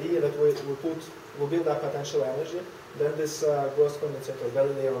our idea that we build up potential energy, then this Gauss condensate or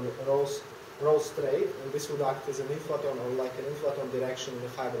Galilean rolls roll straight, and this would act as an inflaton or like an inflaton direction in the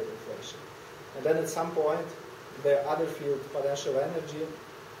hybrid inflation. And then at some point, the other field potential energy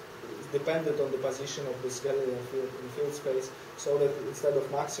is dependent on the position of this Galilean field in field space, so that instead of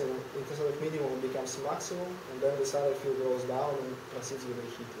minimum, it becomes maximum, and then this other field rolls down and proceeds with the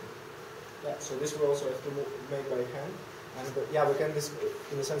heating. Yeah, so this we also have to make by hand. And yeah, we can,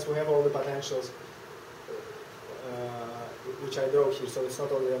 in a sense, we have all the potentials which I draw here, so it's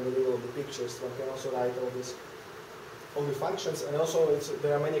not only on the level of the pictures, one can also write all the functions, and also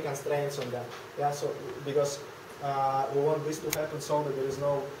there are many constraints on them. Yeah, so because we want this to happen so that there is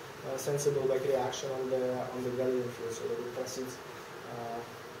no sensible back reaction on the Galilean field, so that it proceeds.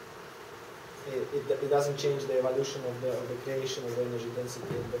 It doesn't change the evolution of the creation of the energy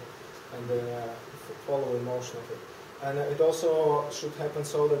density and the following motion of it. And it also should happen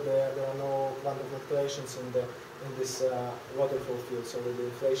so that there are no quantum fluctuations in this waterfall field, so that the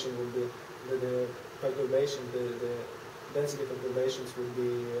inflation would be, the perturbation, the density perturbations would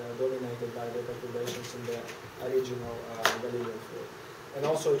be dominated by the perturbations in the original Galilean field. And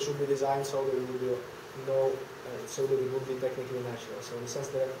also it should be designed so that it would be so that it would be technically natural. So in a sense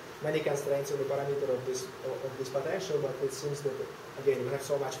there are many constraints on the parameter of this potential, but it seems that again we have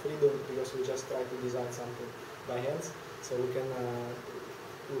so much freedom because we just try to design something by hands. So we can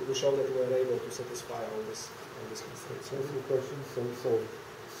we show that we are able to satisfy all these constraints. So that's the question.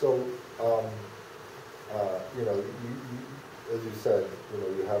 You know, as you said, you know,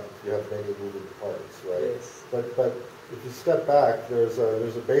 you have many moving parts, right? Yes. But if you step back, there's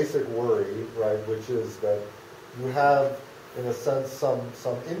a basic worry, right, which is that you have, in a sense, some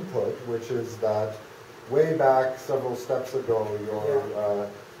input, which is that way back several steps ago,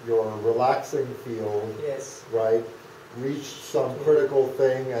 your relaxing field, yes, right, reached some critical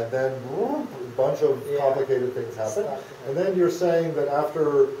thing, and then whoop, a bunch of complicated things happen. And then you're saying that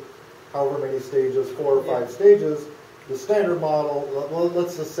after however many stages, 4 or 5 stages, the standard model, well,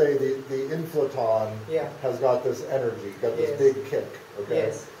 let's just say the inflaton has got this energy, got this big kick, okay?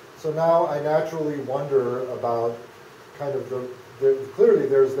 Yes. So now I naturally wonder about kind of clearly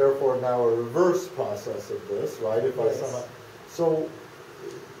there's therefore now a reverse process of this, right? If I somehow, so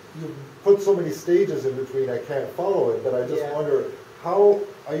you put so many stages in between, I can't follow it, but I just wonder, how,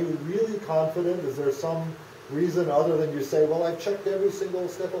 are you really confident? Is there some reason other than you say, well, I've checked every single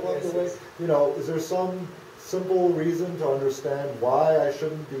step along the way? You know, is there some simple reason to understand why I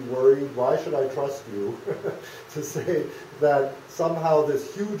shouldn't be worried? Why should I trust you to say that somehow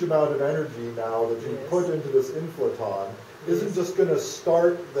this huge amount of energy now that you put into this inflaton isn't just going to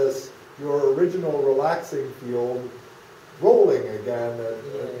start this, your original relaxing field rolling again?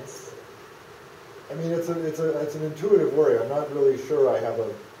 I mean, it's an intuitive worry. I'm not really sure I have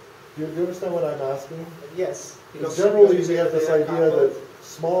a. Do you understand what I'm asking? Yes. Because generally we have this idea that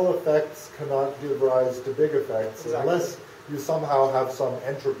small effects cannot give rise to big effects unless you somehow have some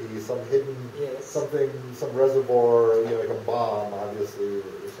entropy, some hidden something, some reservoir, you know, like a bomb, obviously, or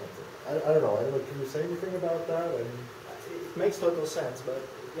something. I don't know. Can you say anything about that? It makes total sense, but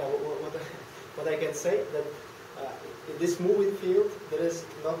yeah, what I can say that in this moving field there is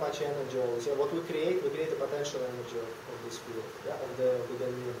not much energy always. Yeah, what we create a potential energy of this field, of the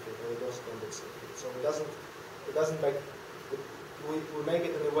Galilean field, or the Gaussian condensate field. So it doesn't we make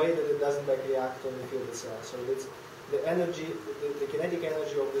it in a way that it doesn't back react on the field itself. So it's the energy, the kinetic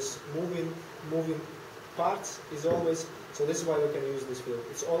energy of this moving parts is always. So this is why we can use this field.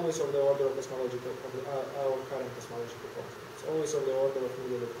 It's always of the order of cosmological, our current cosmological quantity. It's always of the order of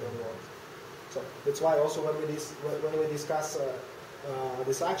milli-electron volts. So that's why also when we discuss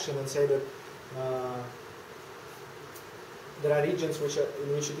this action and say that there are regions in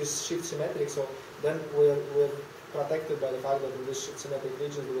which it is shift symmetric, so then we're protected by the fact that in this shift symmetric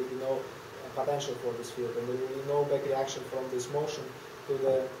region there will be no potential for this field, and there will be no back reaction from this motion to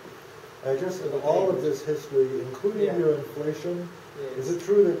the. I guess in all of this history, including your inflation, is it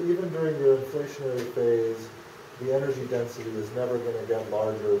true that even during your inflationary phase, the energy density is never going to get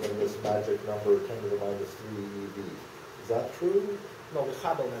larger than this magic number 10 to the minus 3 eV? Is that true? No, the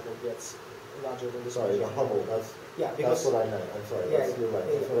Hubble never gets larger than this. Sorry, the Hubble. That's what I meant. I'm sorry. You're right.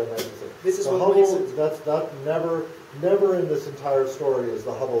 That's what I meant to say. This is the what Hubble. makes it. That's never in this entire story is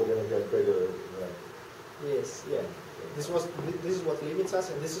the Hubble going to get bigger. Right? Yes. Yeah. This is what limits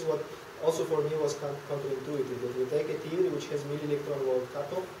us, and this is what also for me was counterintuitive. That we take a theory which has milli-electron volt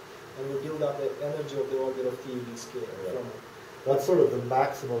cutoff, and we build up the energy of the order of TeV scale from it. That's sort of the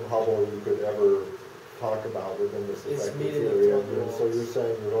maximum Hubble you could ever talk about within this effective theory. So you're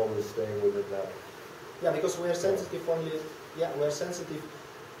saying you're always staying within that. Yeah, because we are sensitive only. Yeah, we are sensitive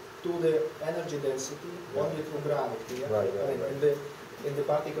to the energy density only through gravity. Yeah? Right. And in the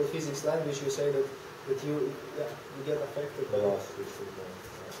particle physics language, you say that you get affected by velocity signal.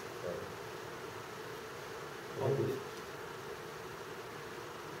 only.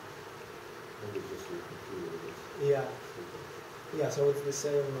 Maybe just your computer. Yeah. Yeah, so it's the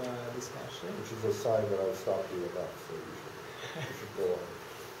same discussion. Which is a sign that I've stopped you enough, so you should go on.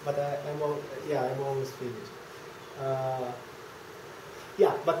 But I'm almost finished.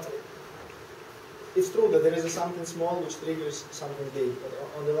 Yeah, but it's true that there is something small which triggers something big. But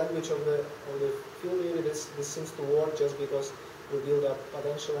on the language of the field theory, this seems to work just because we build up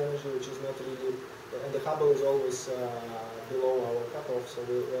potential energy, which is not really, and the Hubble is always below our cutoff, so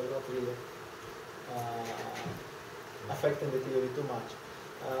we are not really affecting the theory too much.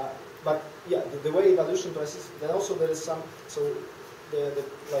 But yeah, the way evolution proceeds, then also there is some, so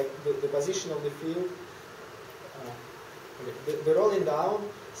the position of the field, the rolling down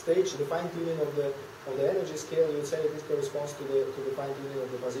stage, the fine tuning of the energy scale, you would say this corresponds to the fine tuning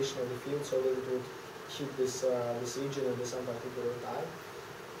of the position of the field, so that it would hit this region at some particular time.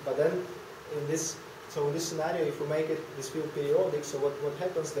 But then in this scenario, if we make this field periodic, so what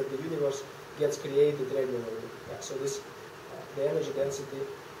happens that the universe gets created regularly. Yeah, so the energy density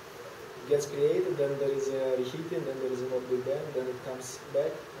gets created, then there is a reheating, then there is a not big bang, then it comes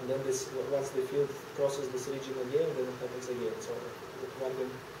back, and then once the field crosses this region again, then it happens again. So one can,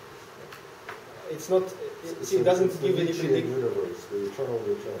 it's not, it doesn't give any prediction. Universe, the eternal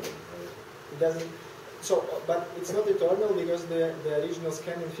return. Right? It doesn't. So, but it's not eternal because the original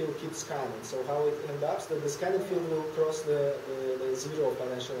scanning field keeps scanning. So how it ends up that the scanning field will cross the zero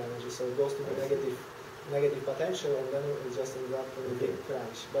potential energy, so it goes to the negative potential, and then it just ends up in a big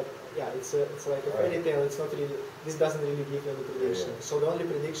crunch. But yeah, it's like a fairy tale. It's not really. This doesn't really give any prediction. So the only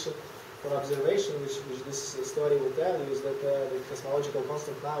prediction for observation, which this story will tell you, is that the cosmological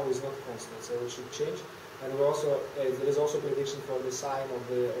constant now is not constant, so it should change. And we also there is also prediction for the sign of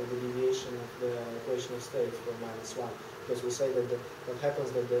the deviation of the equation of state from -1, because we say that what happens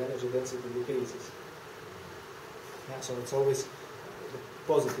that the energy density decreases. Yeah, so it's always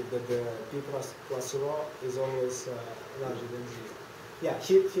positive that the P plus rho is always larger than 0. Yeah,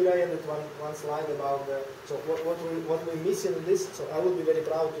 here I added one slide about the, so what we miss in this, so I would be very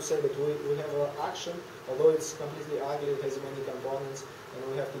proud to say that we have an action, although it's completely ugly, it has many components, and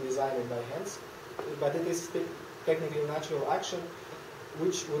we have to design it by hands. But it is technically natural action,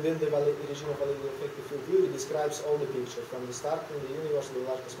 which within the region of validity effective field theory describes all the picture, from the start in the universe with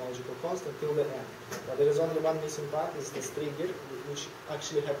large cosmological constant till the end. But there is only one missing part, is this trigger, which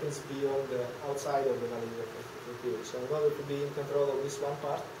actually happens beyond outside of the validity effective field theory. So in order to be in control of this one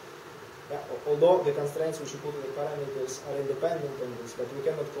part, although the constraints which we put in the parameters are independent on this, but we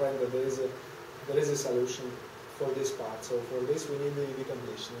cannot claim that there is a solution for this part. So for this we need the UV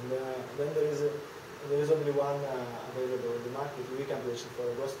completion, and then there is only one available in the market, UV completion for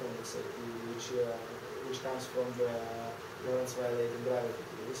a Gauss condensate, which comes from the Lorentz-violating gravity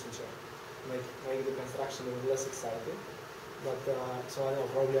theories, which make the construction even less exciting. But so I know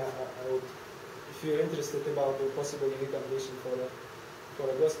probably I would, if you're interested about the possible UV completion for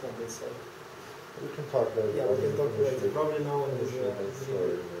a Gauss condensate. We can talk later. Yeah, we can talk later. Probably no one is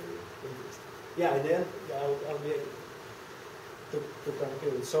interested. Yeah, and then I'll be able to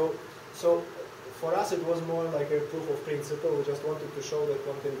conclude. So for us it was more like a proof of principle. We just wanted to show that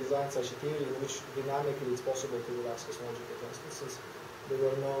one can design such a theory in which dynamically it's possible to relax cosmological constants, since they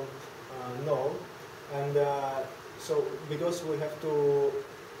were known. And so because we have to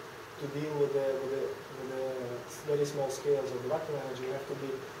deal with the very small scales of the vacuum energy, we have to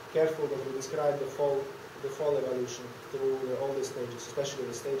be careful that we describe the fall evolution through all the stages, especially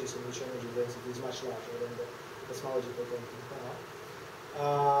the stages in which energy density is much larger than the cosmological quantum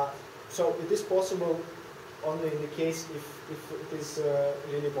now. So it is possible only in the case if it is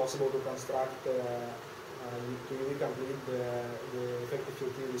really possible to construct to really complete the effective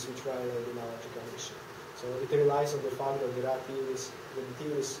field theories which violate the analogy condition. So it relies on the fact that there are theories, the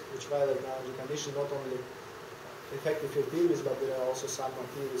theories which violate the analogy condition, not only effective field theories, but there are also some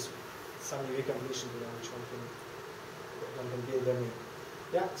theories, some UV completion to them, which one can build them in.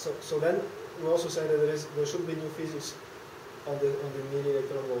 Yeah. So then we also say that there should be new physics on the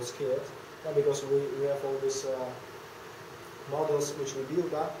milli-electron volt scale, because we have all these models which we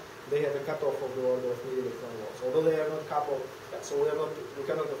build up. They have a cutoff of the order of milli-electron volts, although they are not coupled. Yeah, so we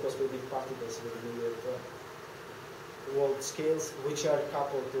cannot of course predict particles with milli-electron volt scales which are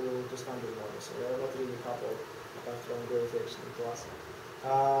coupled to standard models. So they are not really coupled apart from gravitation and plasma.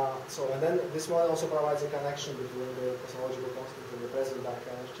 And then this model also provides a connection between the cosmological constant and the present dark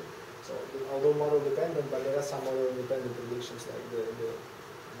energy. So although model dependent, but there are some model independent predictions, like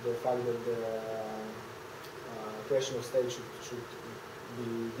the fact that the equation of state should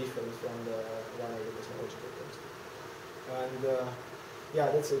be different from the one of the cosmological chemistry. And yeah,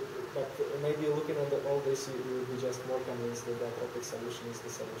 that's it. But maybe looking at all this, you will be just more convinced that the apophis solution is the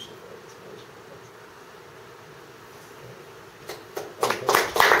solution for cosmological chemistry.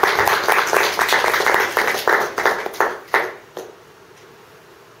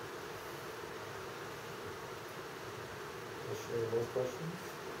 Any more questions?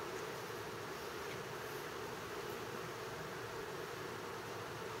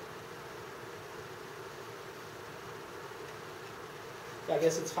 I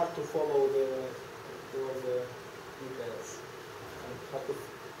guess it's hard to follow all the details. And hard to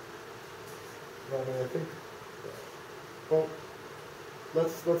No, I mean, I think, well,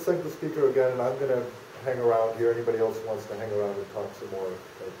 let's thank the speaker again, and I'm going to hang around here. Anybody else wants to hang around and talk some more,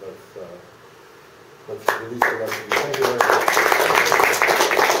 let's release the rest of you. Thank you very much.